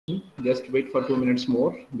Just wait for 2 minutes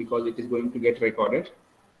more because it is going to get recorded.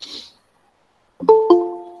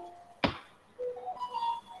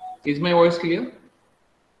 Is my voice clear?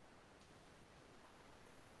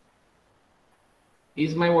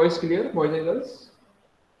 Is my voice clear, boys and girls?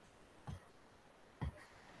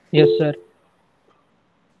 Yes, sir.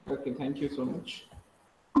 Okay, thank you so much.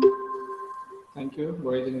 Thank you,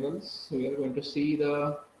 boys and girls. We are going to see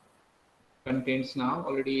the contents now.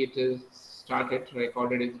 Already it is started,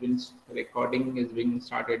 recording is being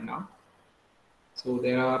started now. So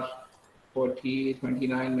there are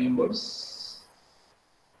 29 members.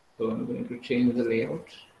 So I'm going to change the layout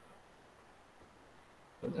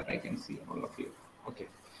so that I can see all of you. Okay.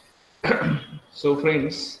 So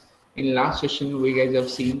friends, in last session we guys have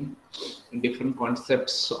seen different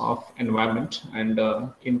concepts of environment, and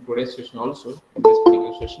in today's session also, in this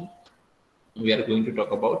particular session, we are going to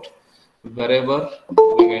talk about wherever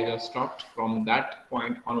we guys have stopped. From that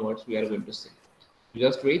point onwards we are going to see.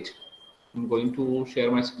 Just wait, I'm going to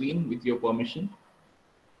share my screen with your permission,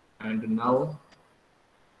 and now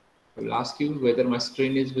I will ask you whether my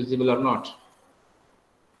screen is visible or not.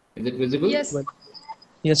 Is it visible? Yes.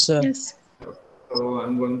 Yes, sir. Yes. So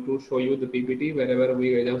I'm going to show you the PPT wherever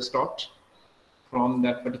we guys have stopped. From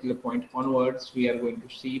that particular point onwards, we are going to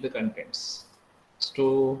see the contents.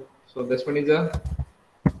 So this one is I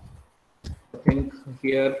think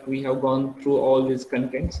here we have gone through all these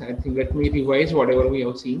contents. I think let me revise whatever we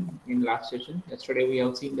have seen in last session. Yesterday we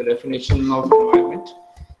have seen the definition of environment.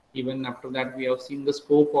 Even after that, we have seen the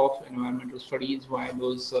scope of environmental studies, why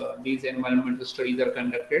these environmental studies are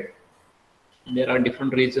conducted. There are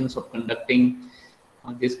different reasons of conducting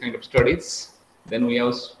these kind of studies. Then we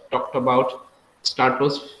have talked about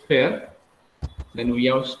stratosphere. Then we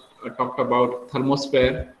have talked about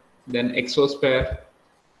thermosphere, then exosphere.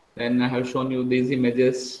 Then I have shown you these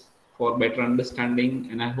images for better understanding,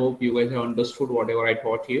 and I hope you guys have understood whatever I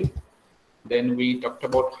taught you. Then we talked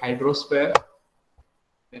about hydrosphere.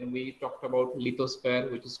 Then we talked about lithosphere,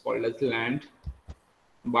 which is called as land.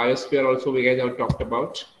 Biosphere also we guys have talked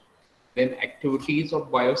about. Then activities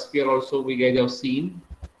of biosphere also we guys have seen.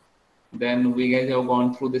 Then we guys have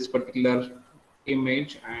gone through this particular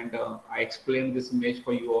image, and I explained this image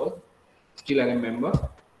for you all. Still I remember.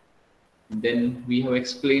 Then we have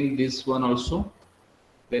explained this one also.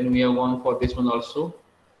 Then we have gone for this one also.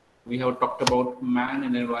 We have talked about man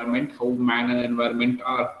and environment, how man and environment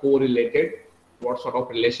are correlated. What sort of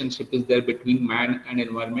relationship is there between man and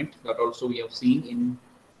environment? That also we have seen in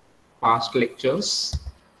past lectures.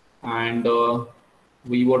 And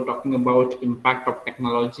we were talking about impact of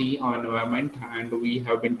technology on environment, and we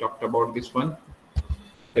have been talked about this one.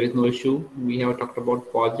 There is no issue. We have talked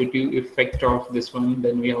about positive effect of this one.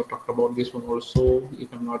 Then we have talked about this one also,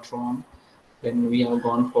 if I'm not wrong. Then we have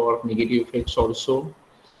gone for negative effects also.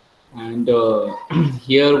 And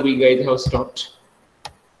here we guys have stopped.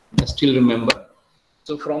 I still remember.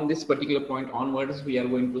 So from this particular point onwards, we are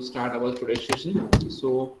going to start our today's session.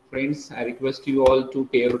 So friends, I request you all to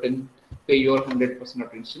pay your 100%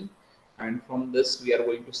 attention. And from this, we are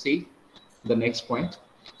going to see the next point.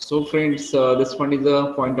 So friends, this one is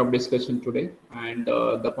a point of discussion today. And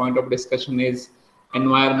the point of discussion is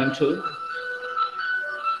environmental.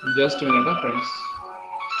 Just a minute, friends.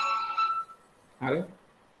 Hello?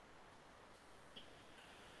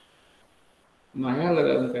 नाही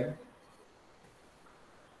आलं काय?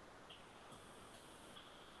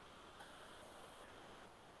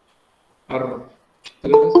 अरे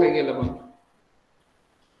तुला कसं काय गेलं पण?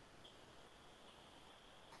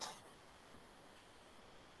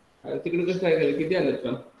 अरे तिकडे कसं काय गेलं? किती आलेत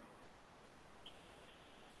पण?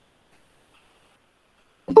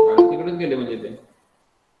 तिकडेच गेले म्हणजे ते.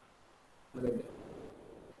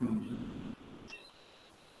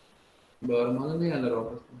 बरं मला नाही आलं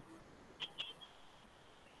वापस.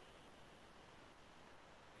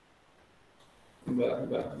 बरं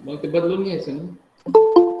बरं मग ते बदलून घ्यायचं ना.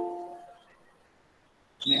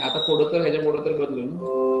 नाही आता पुढं तर ह्याच्या पुढं तर बदलून.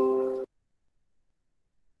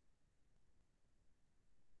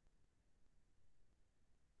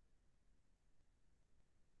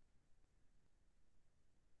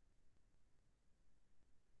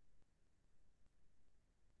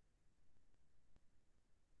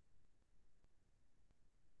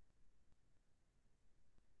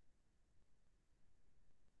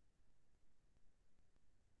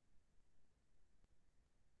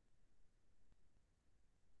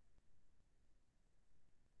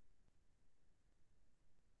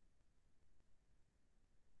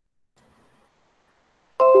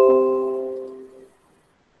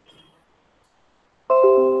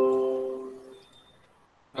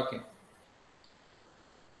 Okay.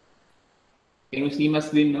 Can you see my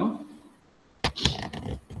screen now?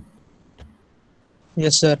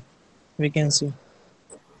 Yes, sir. We can see.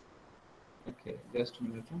 Okay, just a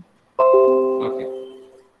minute. Okay,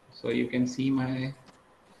 so you can see my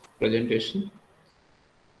presentation.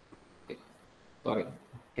 Okay. Sorry,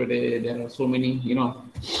 today there are so many,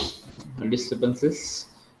 disturbances.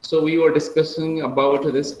 So we were discussing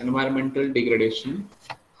about this environmental degradation,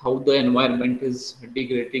 how the environment is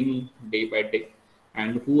degrading day by day,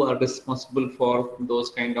 and who are responsible for those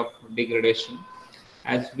kind of degradation.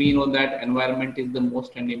 As we know that environment is the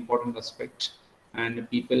most and important aspect, and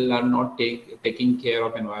people are not taking care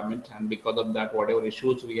of environment, and because of that, whatever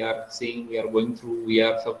issues we are seeing, we are going through, we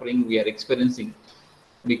are suffering, we are experiencing,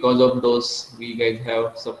 because of those we guys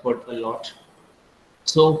have suffered a lot.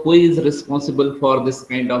 So, who is responsible for this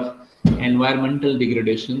kind of environmental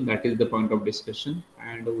degradation? That is the point of discussion,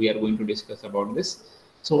 and we are going to discuss about this.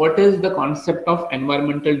 So, what is the concept of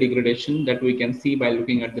environmental degradation that we can see by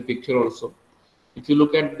looking at the picture also? If you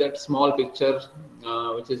look at that small picture,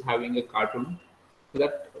 which is having a cartoon,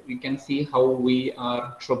 that we can see how we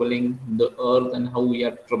are troubling the earth and how we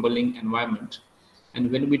are troubling environment.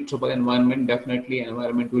 And when we trouble environment, definitely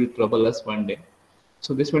environment will trouble us one day.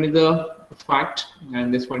 So this one is a fact,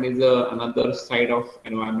 and this one is another side of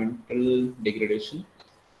environmental degradation.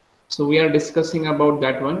 So we are discussing about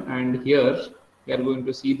that one, and here we are going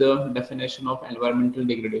to see the definition of environmental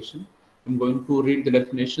degradation. I'm going to read the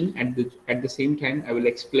definition, and at the same time I will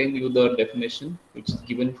explain you the definition which is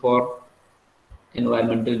given for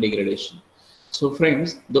environmental degradation. So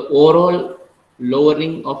friends, the overall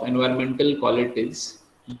lowering of environmental qualities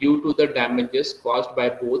due to the damages caused by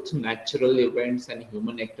both natural events and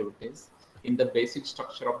human activities in the basic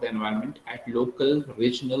structure of the environment at local,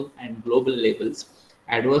 regional, and global levels,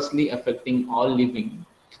 adversely affecting all living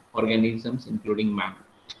organisms, including man.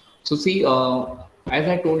 So, see, as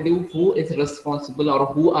I told you, who is responsible or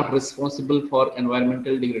who are responsible for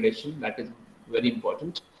environmental degradation? That is very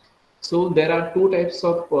important. So, there are two types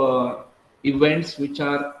of events which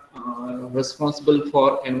are responsible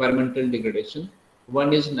for environmental degradation.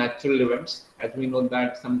 One is natural events. As we know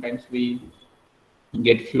that sometimes we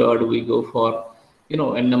get flood, we go for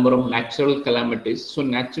a number of natural calamities. So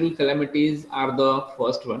natural calamities are the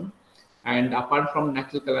first one, and apart from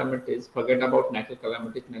natural calamities, forget about natural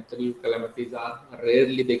calamities. Natural calamities are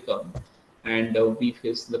rarely they come, and we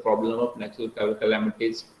face the problem of natural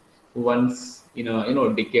calamities once in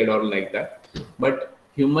a decade or like that. But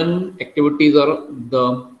human activities are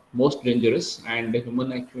the most dangerous, and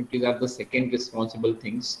human activities are the second responsible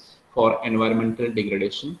things for environmental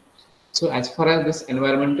degradation. So as far as this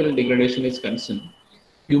environmental degradation is concerned,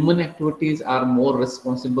 human activities are more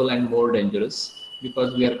responsible and more dangerous,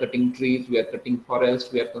 because we are cutting trees, we are cutting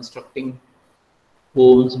forests, we are constructing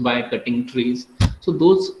homes by cutting trees. So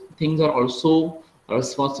those things are also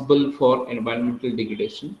responsible for environmental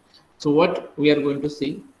degradation. So what we are going to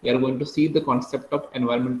see, we are going to see the concept of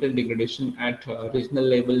environmental degradation at regional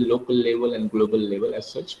level, local level, and global level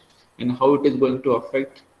as such, and how it is going to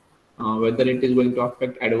affect, whether it is going to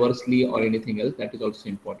affect adversely or anything else. That is also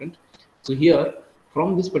important. So here,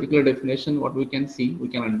 from this particular definition, what we can see, we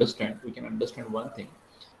can understand one thing.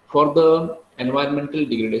 For the environmental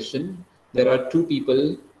degradation, there are two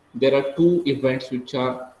events which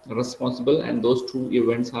are responsible, and those two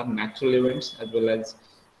events are natural events as well as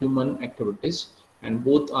human activities, and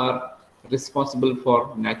both are responsible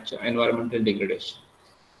for environmental degradation.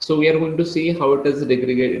 So we are going to see how it is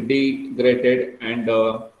degraded, and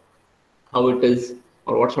how it is,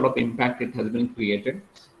 or what sort of impact it has been created,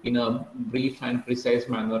 in a brief and precise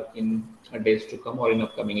manner in days to come or in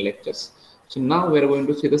upcoming lectures. So now we are going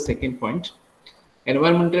to see the second point.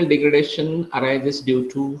 Environmental degradation arises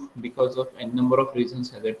because of a number of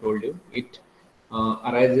reasons, as I told you. It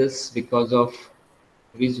arises because of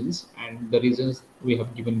reasons, and the reasons we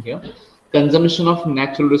have given here. Consumption of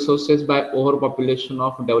natural resources by overpopulation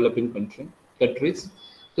of developing countries.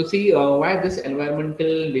 So see, why this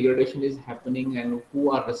environmental degradation is happening and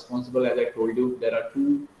who are responsible. As I told you, there are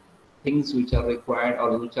two things which are required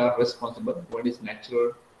or which are responsible. One is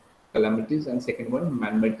natural calamities, and second one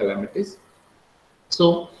man-made calamities.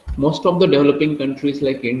 So most of the developing countries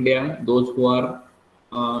like India, those who are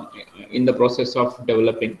in the process of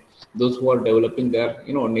developing, those who are developing their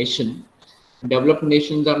nation, developed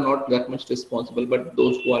nations are not that much responsible, but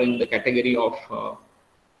those who are in the category of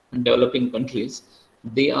developing countries,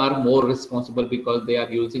 they are more responsible, because they are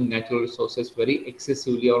using natural resources very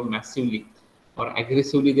excessively or massively or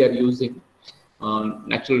aggressively. They are using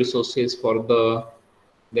natural resources for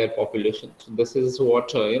their population. So this is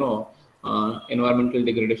what environmental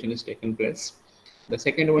degradation is taking place. The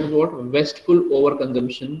second one is what? Wasteful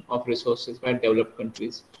overconsumption of resources by developed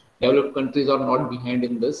countries. Developed countries are not behind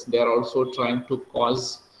in this. They are also trying to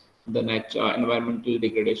cause the environmental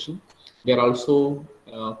degradation. They are also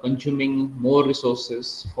consuming more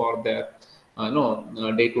resources for their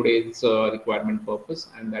day-to-day requirement purpose,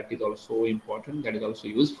 and that is also important. That is also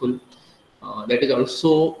useful. That is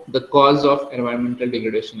also the cause of environmental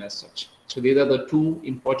degradation as such. So these are the two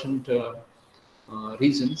important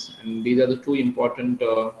reasons, and these are the two important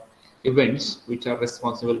events which are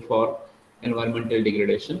responsible for environmental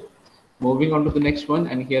degradation. Moving on to the next one,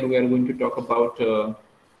 and here we are going to talk about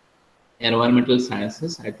environmental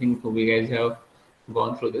sciences. I think we guys have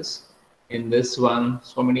gone through this. In this one,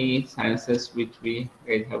 so many sciences which we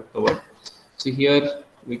guys have covered. So here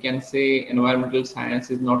we can say environmental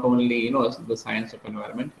science is not only the science of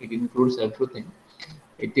environment; it includes everything.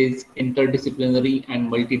 It is interdisciplinary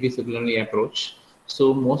and multidisciplinary approach.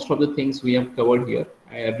 So most of the things we have covered here,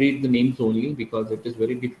 I read the names only because it is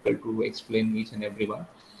very difficult to explain each and every one.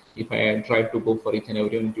 If I try to go for each and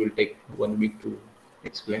every one, it will take 1 week to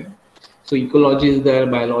explain. So ecology is there,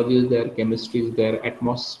 biology is there, chemistry is there,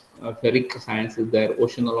 atmospheric science is there,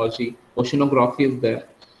 oceanography is there,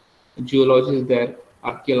 geology is there,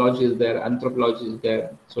 archaeology is there, anthropology is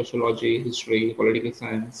there, sociology, history, political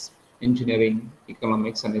science, engineering,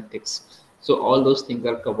 economics, and ethics. So all those things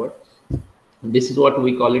are covered. This is what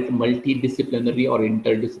we call it multidisciplinary or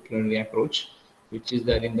interdisciplinary approach, which is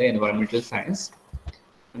there in the environmental science.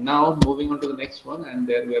 Now moving on to the next one, and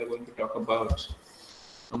there we are going to talk about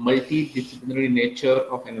a multidisciplinary nature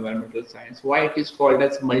of environmental science. Why it is called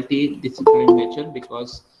as multidisciplinary nature?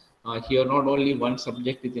 Because here not only one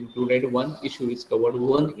subject is included, one issue is covered,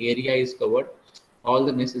 one area is covered, all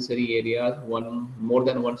the necessary areas, more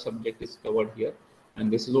than one subject is covered here, and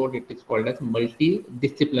this is what it is called as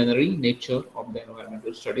multidisciplinary nature of the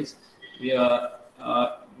environmental studies.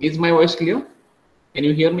 Is my voice clear? Can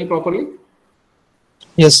you hear me properly?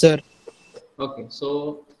 Yes, sir. Okay,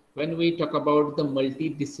 so when we talk about the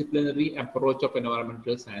multidisciplinary approach of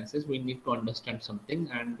environmental sciences, we need to understand something,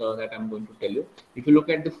 and that I'm going to tell you. If you look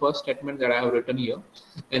at the first statement that I have written here,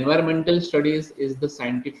 environmental studies is the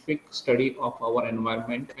scientific study of our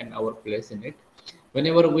environment and our place in it.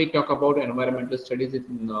 Whenever we talk about environmental studies,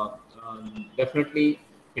 definitely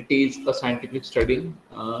it is a scientific study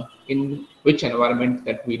in which environment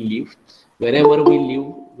that we live, wherever we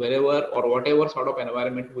live, wherever or whatever sort of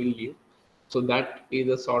environment we live. So that is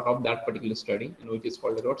a sort of that particular study, and which is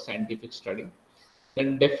called about scientific study.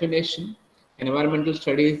 Then definition: environmental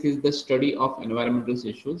studies is the study of environmental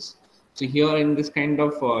issues. So here in this kind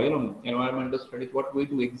of environmental studies, what we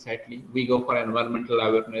do exactly, we go for environmental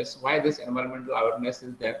awareness. Why this environmental awareness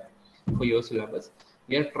is there for your syllabus?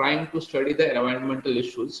 We are trying to study the environmental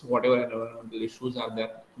issues, whatever environmental issues are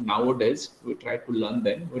there nowadays. We try to learn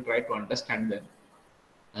them, we try to understand them,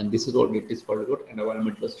 and this is what it is called about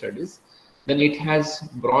environmental studies. Then it has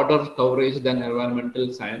broader coverage than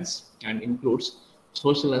environmental science and includes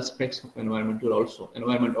social aspects of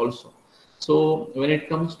environment also. So when it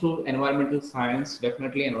comes to environmental science,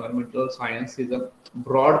 definitely environmental science is a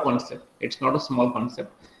broad concept. It's not a small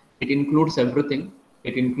concept. It includes everything.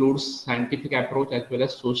 It includes scientific approach as well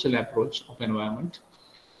as social approach of environment.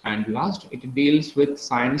 And last, it deals with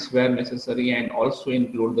science where necessary and also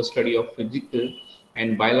include the study of physical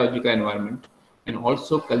and biological environment, and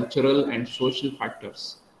also cultural and social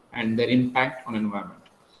factors and their impact on environment.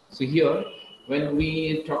 So here, when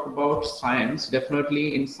we talk about science,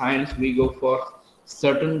 definitely in science we go for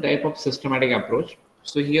certain type of systematic approach.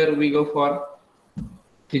 So here we go for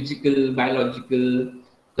physical, biological,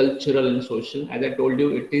 cultural, and social. As I told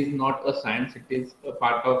you, it is not a science; it is a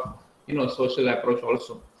part of social approach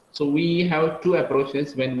also. So we have two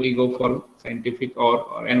approaches when we go for scientific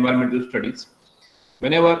or environmental studies.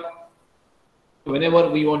 Whenever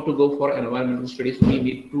we want to go for environmental studies, we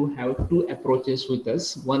need to have two approaches with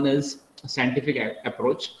us. One is a scientific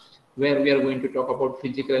approach, where we are going to talk about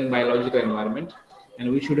physical and biological environment,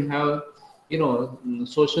 and we should have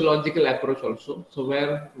sociological approach also, so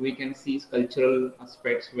where we can see cultural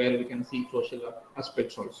aspects, where we can see social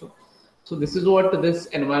aspects also. So this is what this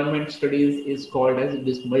environment studies is called as, it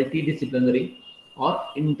is multidisciplinary or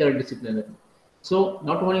interdisciplinary. So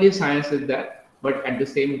not only science is there, but at the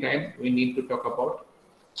same time we need to talk about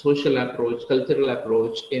social approach, cultural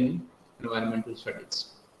approach in environmental studies.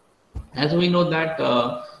 As we know that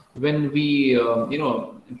when we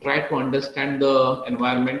try to understand the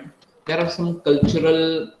environment, there are some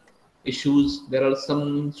cultural issues, there are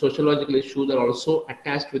some sociological issues that are also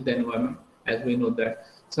attached with the environment. As we know that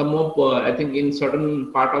some of I think in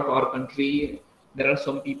certain part of our country, there are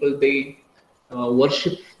some people, they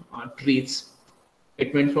worship trees.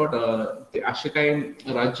 It means what ते असे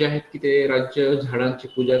काही राज्य आहेत की ते राज्य झाडांची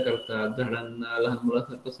पूजा करतात, झाडांना लहान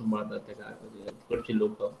मुलासारखं सांभाळतात तिकडची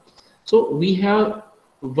लोक. So we have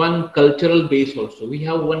one cultural base also, we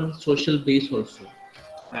have one social base also,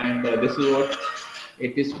 and this is what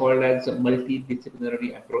it is called as a multidisciplinary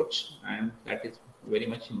approach, and that is very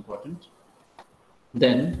much important.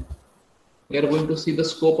 Then we are going to see the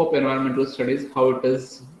scope of environmental studies, how it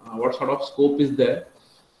is, what sort of scope is there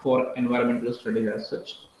for environmental studies as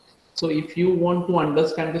such. So if you want to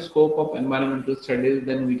understand the scope of environmental studies,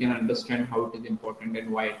 then we can understand how it is important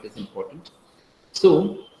and why it is important.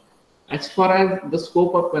 So as far as the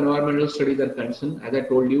scope of environmental studies are concerned, as I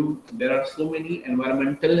told you, there are so many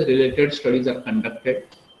environmental related studies are conducted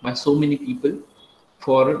by so many people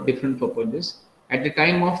for different purposes. At the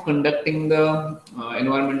time of conducting the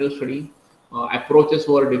environmental study, approaches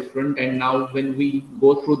were different, and now when we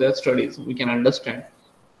go through their studies, we can understand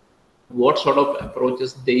what sort of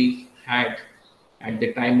approaches they had at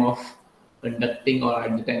the time of conducting or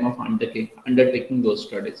at the time of undertaking those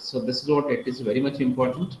studies. So this is what it is very much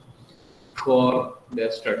important for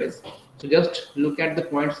their studies. So just look at the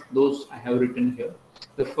points those I have written here.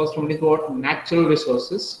 The first one is what natural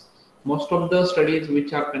resources. Most of the studies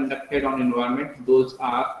which are conducted on environment, those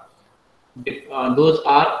are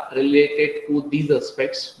related to these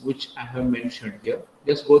aspects which I have mentioned here.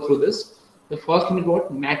 Just go through this. The first one is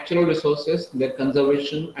what natural resources, their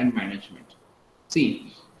conservation and management.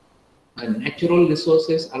 See, natural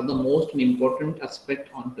resources are the most important aspect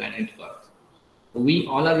on planet Earth. We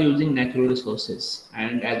all are using natural resources,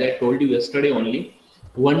 and as I told you yesterday only,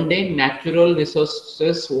 one day natural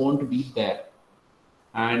resources won't be there,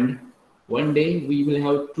 and one day we will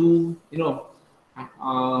have to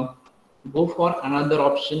go for another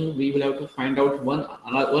option. We will have to find out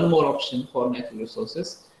one more option for natural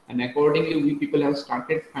resources, and accordingly we people have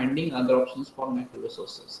started finding other options for natural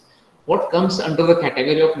resources. What comes under the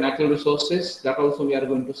category of natural resources, that also we are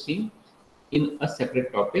going to see in a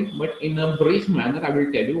separate topic, but in a brief manner I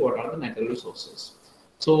will tell you what are the natural resources.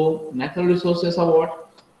 So natural resources are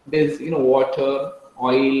what? There's water,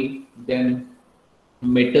 oil, then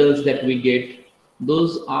metals that we get.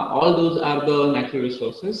 Those are the natural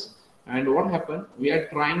resources. And what happened? We are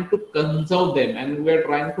trying to conserve them, and we are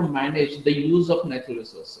trying to manage the use of natural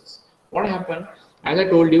resources. What happened? As I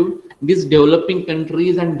told you, these developing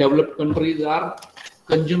countries and developed countries are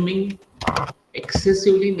consuming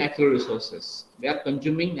excessively natural resources. They are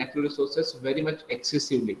consuming natural resources very much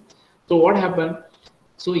excessively. So what happened?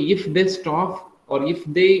 So if they stop, or if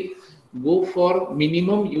they go for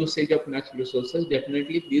minimum usage of natural resources,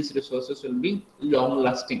 definitely these resources will be long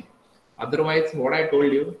lasting. Otherwise, what I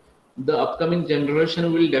told you, the upcoming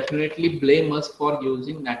generation will definitely blame us for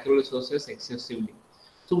using natural resources excessively.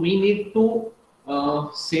 So we need to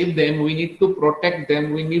save them, we need to protect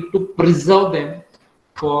them, we need to preserve them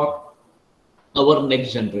for our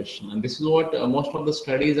next generation. And this is what most of the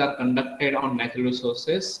studies are conducted on natural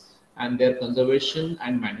resources and their conservation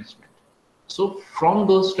and management. So from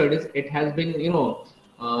those studies, it has been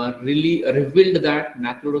really revealed that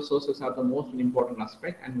natural resources are the most important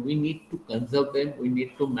aspect, and we need to conserve them, we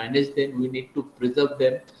need to manage them, we need to preserve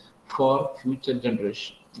them for future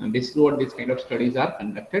generation. And this is what these kind of studies are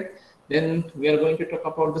conducted. Then we are going to talk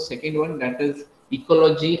about the second one, that is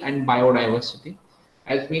ecology and biodiversity.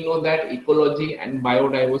 As we know that ecology and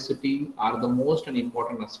biodiversity are the most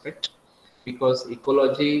important aspect, because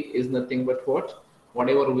ecology is nothing but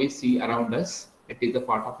whatever we see around us, it is a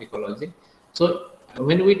part of ecology. So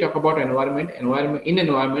when we talk about environment,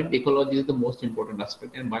 ecology is the most important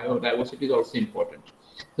aspect, and biodiversity is also important.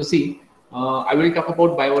 So see, I will talk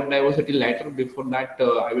about biodiversity later. Before that,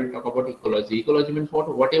 I will talk about ecology. Ecology means what?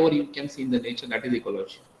 Whatever you can see in the nature, that is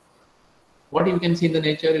ecology. What you can see in the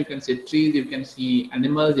nature, you can see trees, you can see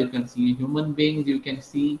animals, you can see human beings, you can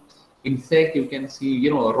see insect, you can see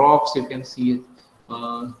rocks, you can see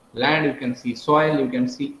land, you can see soil, you can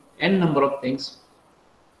see n number of things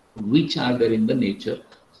which are there in the nature.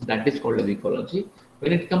 So that is called as ecology.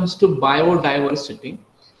 When it comes to biodiversity,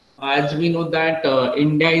 as we know that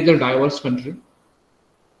India is a diverse country.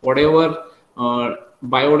 Whatever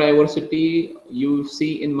biodiversity you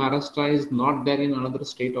see in Maharashtra is not there in another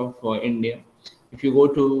state of India. If you go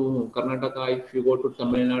to Karnataka, if you go to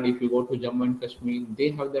Tamil Nadu, if you go to Jammu and Kashmir, they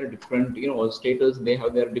have their different status. They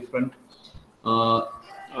have their different.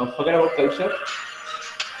 Forget about culture.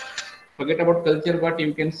 Forget about culture, but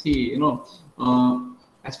you can see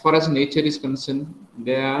as far as nature is concerned,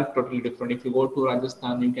 they are totally different. If you go to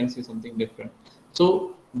Rajasthan, you can see something different.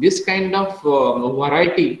 So this kind of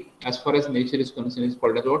variety, as far as nature is concerned, is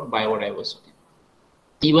called as what? Biodiversity.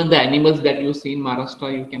 Even the animals that you see in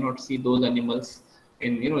Maharashtra, you cannot see those animals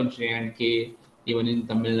in J&K, even in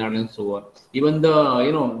Tamil Nadu and so on. Even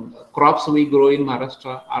the crops we grow in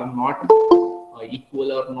Maharashtra are not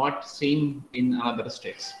equal or not same in other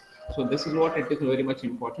states. So this is what it is very much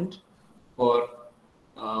important for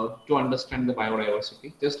to understand the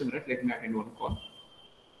biodiversity. Just a minute, let me attend one call.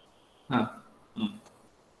 Huh.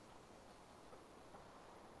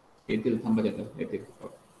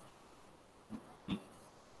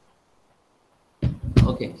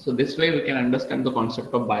 Okay, so this way we can understand the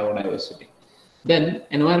concept of biodiversity. Then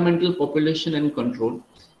environmental population and control.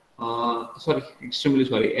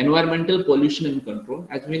 Environmental pollution and control.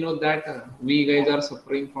 As we know that we guys are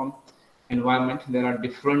suffering from environment. There are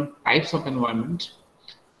different types of environment,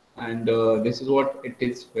 and this is what it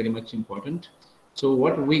is very much important. So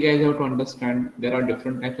what we guys have to understand, there are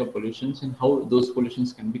different types of pollutions and how those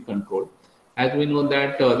pollutions can be controlled. As we know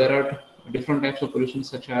that there are different types of pollution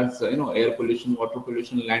such as air pollution, water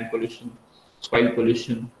pollution, land pollution, soil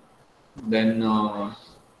pollution, then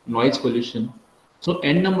noise pollution. So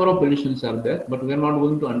n number of pollutions are there, but we are not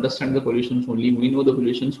going to understand the pollutions only. We know the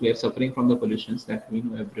pollutions, we are suffering from the pollutions, that we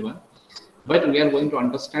know everyone, but we are going to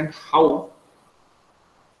understand how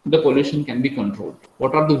the pollution can be controlled.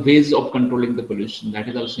 What are the ways of controlling the pollution? That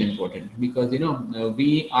is also important, because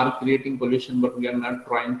we are creating pollution, but we are not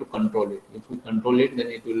trying to control it. If we control it, then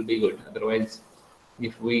it will be good. Otherwise,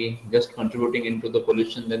 if we just contributing into the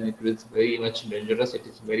pollution, then it is very much dangerous. It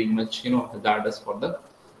is very much hazardous for the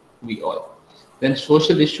we all. Then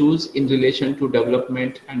social issues in relation to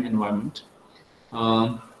development and environment.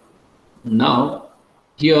 Now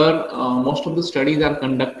here most of the studies are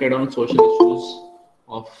conducted on social issues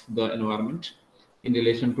of the environment in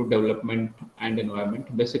relation to development and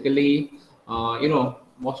environment. Basically,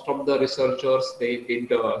 most of the researchers, they did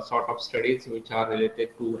sort of studies which are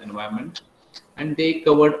related to environment, and they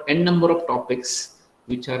covered n number of topics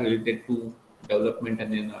which are related to development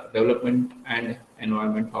and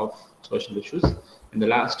environment of social issues. And the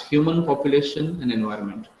last, human population and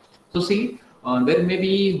environment. So see, there may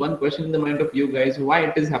be one question in the mind of you guys, why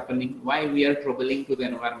it is happening, why we are troubling to the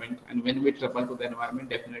environment, and when we trouble to the environment,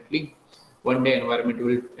 definitely one day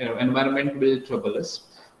environment will trouble us.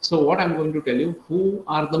 So what I'm going to tell you, who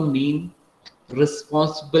are the main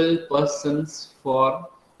responsible persons for,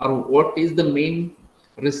 or what is the main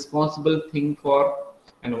responsible thing for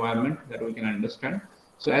environment, that we can understand.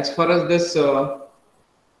 So as far as this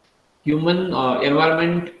human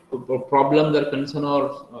environment problems are concerned,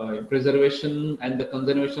 or preservation and the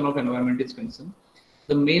conservation of environment is concerned,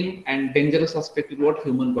 the main and dangerous aspect is what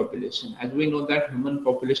human population. As we know that human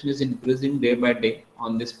population is increasing day by day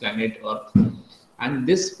on this planet Earth, and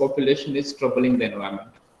this population is troubling the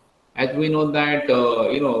environment. As we know that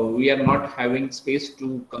we are not having space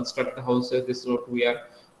to construct the houses. This is what we are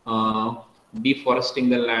deforesting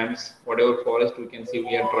the lands. Whatever forest we can see,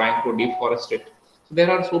 we are trying to deforest it. So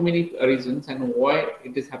there are so many reasons, and why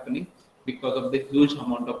it is happening, because of the huge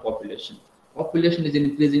amount of population. Population is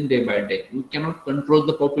increasing day by day. We cannot control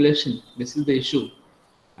the population. This is the issue.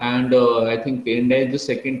 And I think India is the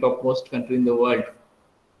second topmost country in the world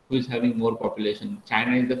who is having more population.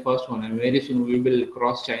 China is the first one, and very soon we will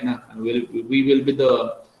cross China, and we will be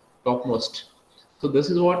the topmost. So this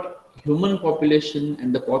is what human population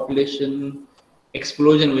and the population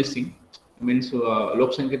explosion we see. Means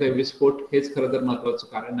लोकसंख्येचा विस्फोट हेच खरं तर महत्त्वाचं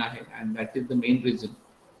कारण आहे, and that is the main reason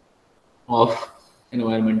of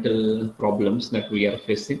environmental problems that we are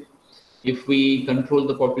facing. If we control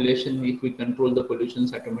the population, if we control the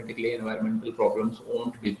pollutions, automatically environmental problems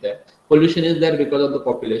won't be there. Pollution is there because of the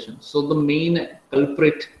population. So the main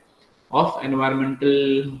culprit of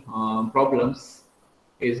environmental problems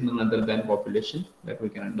is none other than population, that we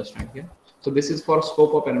can understand here. So this is for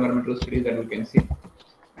scope of environmental studies that we can see.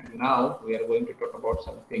 And now we are going to talk about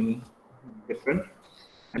something different.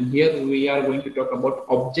 And here we are going to talk about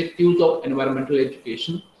objectives of environmental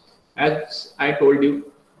education. As I told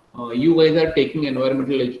you, you guys are taking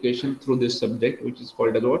environmental education through this subject, which is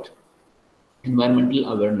called as what? Environmental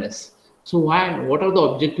awareness. So what are the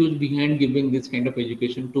objectives behind giving this kind of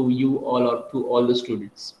education to you all, or to all the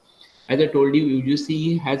students? As I told you,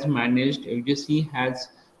 UGC has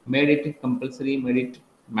made it compulsory, made it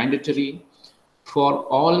mandatory for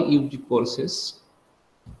all UG courses,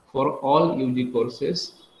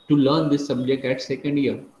 to learn this subject at second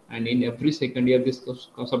year, and in every second year this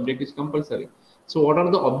subject is compulsory. So what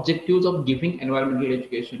are the objectives of giving environmental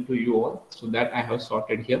education to you all? So that I have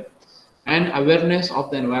sorted here. And awareness of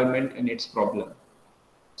the environment and its problem.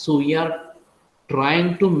 So we are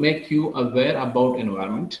trying to make you aware about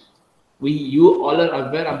environment. You all are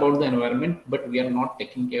aware about the environment, but we are not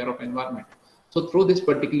taking care of environment. So through this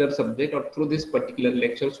particular subject or through this particular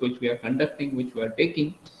lectures which we are conducting, which we are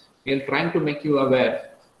taking, we are trying to make you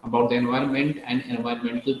aware about the environment and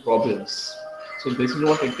environmental problems. So this is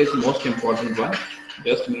what it is most important one.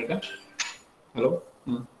 Just a minute. Hello.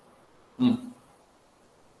 Hmm.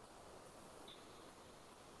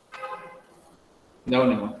 जाओ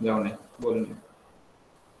नहीं बोल नहीं.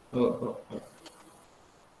 Oh.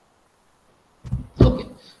 Okay.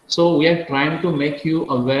 So we are trying to make you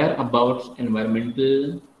aware about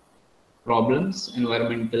environmental problems,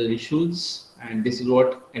 environmental issues, and this is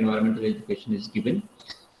what environmental education is given.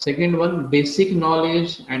 Second one, basic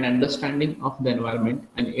knowledge and understanding of the environment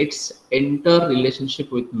and its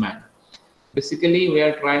interrelationship with man. Basically, we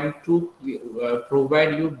are trying to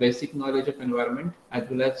provide you basic knowledge of environment, as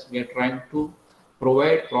well as we are trying to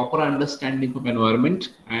provide proper understanding of environment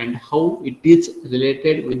and how it is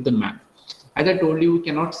related with the man. As I told you, we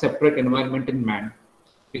cannot separate environment and man,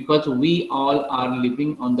 because we all are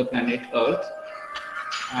living on the planet Earth,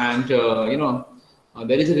 and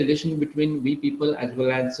there is a relation between we people as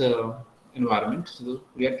well as environment. So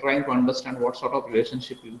we are trying to understand what sort of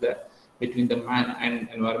relationship is there between the man and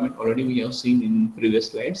environment. Already we have seen in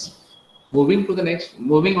previous slides. Moving on to the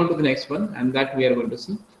next one, and that we are going to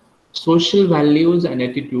see social values and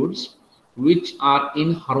attitudes which are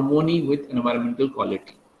in harmony with environmental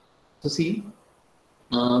quality. So see,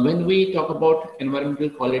 when we talk about environmental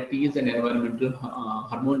qualities and environmental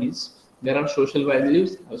harmonies, there are social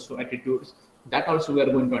values, also attitudes. That also we are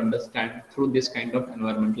going to understand through this kind of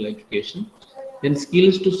environmental education. Then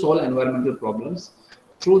skills to solve environmental problems.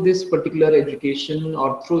 Through this particular education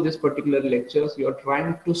or through this particular lectures, you are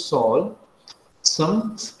trying to solve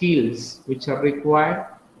some skills which are required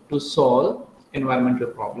to solve environmental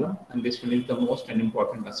problem, and this one is the most and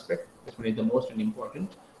important aspect. This one is the most and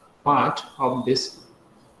important part of this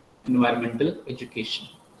environmental education.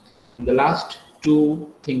 And the last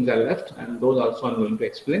two things are left, and those also I'm going to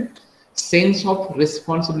explain. Sense of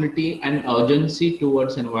responsibility and urgency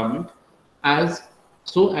towards environment, as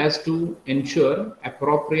to ensure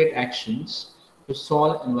appropriate actions to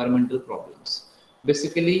solve environmental problems.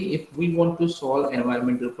 Basically, if we want to solve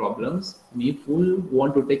environmental problems, if we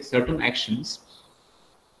want to take certain actions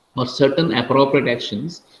or certain appropriate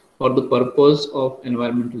actions for the purpose of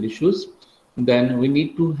environmental issues, then we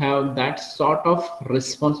need to have that sort of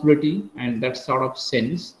responsibility and that sort of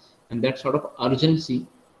sense and that sort of urgency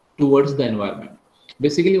towards the environment.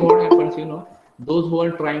 Basically, what happens, those who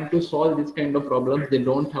are trying to solve this kind of problems, they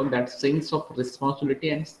don't have that sense of responsibility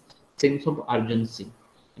and sense of urgency.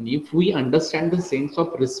 And if we understand the sense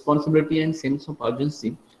of responsibility and sense of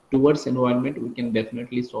urgency towards environment, we can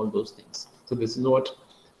definitely solve those things. So this is what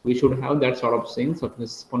we should have, that sort of sense of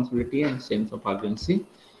responsibility and sense of urgency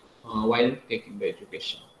while taking the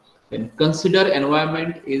education. Then consider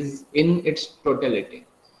environment is in its totality.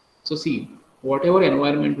 So see, whatever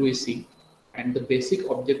environment we see, and the basic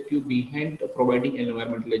objective behind providing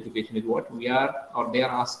environmental education is what we are, or they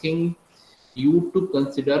are asking you to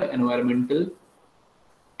consider environmental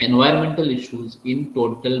issues in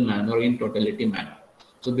total manner, in totality manner.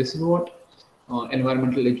 So this is what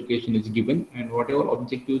environmental education is given, and whatever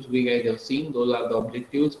objectives we guys have seen, those are the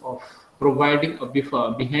objectives of providing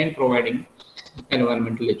behind providing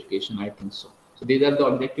environmental education, I think so. So these are the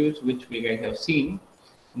objectives which we guys have seen.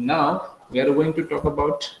 Now we are going to talk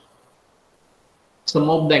about some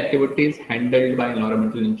of the activities handled by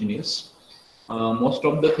environmental engineers. Most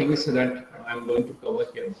of the things that I'm going to cover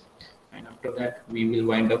here, and after that we will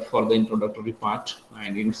wind up for the introductory part,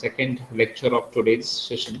 and in second lecture of today's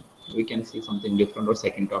session we can see something different or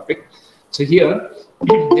second topic. So here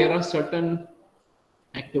there are certain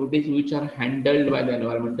activities which are handled by the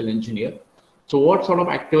environmental engineer. So what sort of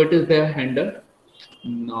activities they have handled?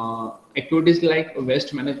 Activities like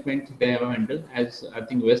waste management they have handled, as I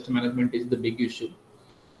think waste management is the big issue.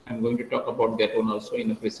 I'm going to talk about that one also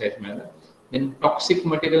in a precise manner. Then toxic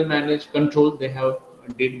material control, they have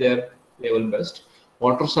did their level best.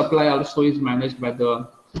 Water supply also is managed by the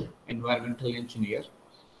environmental engineer.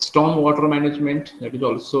 Storm water management, that is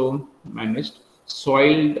also managed.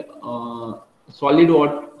 Solid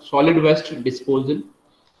waste disposal.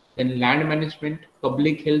 Then land management,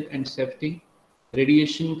 public health and safety,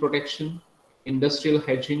 radiation protection, industrial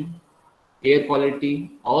hygiene, air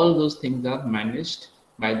quality, all those things are managed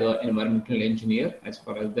by the environmental engineer as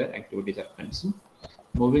far as their activities are concerned.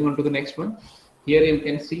 Moving on to the next one. Here you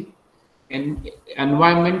can see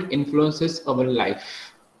environment influences our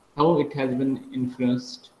life. How it has been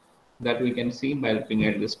influenced, that we can see by looking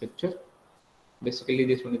at this picture. Basically,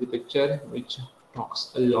 this one is the picture which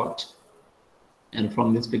talks a lot, and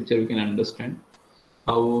from this picture we can understand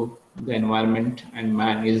how the environment and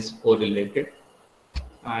man is correlated.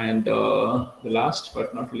 And the last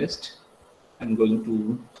but not least, I'm going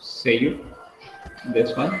to say you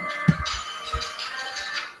this one.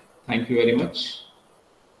 Thank you very much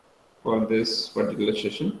for this particular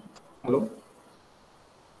session. Hello.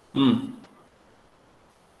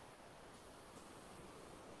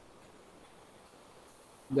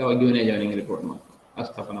 जेव्हा घेऊन या joining report mug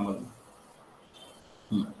आस्थापनामधून.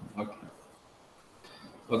 Okay.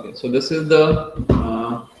 Okay, so this is the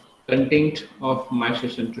content of my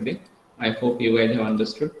session today. I hope you guys have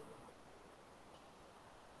understood.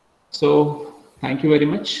 So thank you very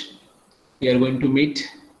much. We are going to meet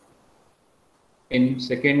in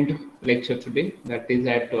second lecture today, that is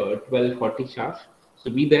at 12:40 sharp. So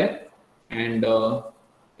be there, and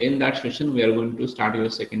in that session we are going to start your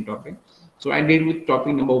second topic. So I did with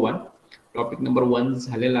topic number 1. Topic number 1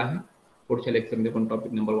 झालेला आहे. पुढच्या lecture मध्ये पण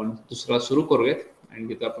topic number 1 दुसरा सुरू करूयात आणि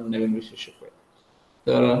तिथे आपण नवीन विषय शिकूयात.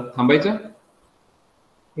 तर थांबायचं.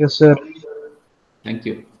 Yes, sir. Thank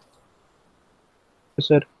you. Yes,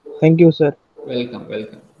 sir. Thank you, sir. Welcome.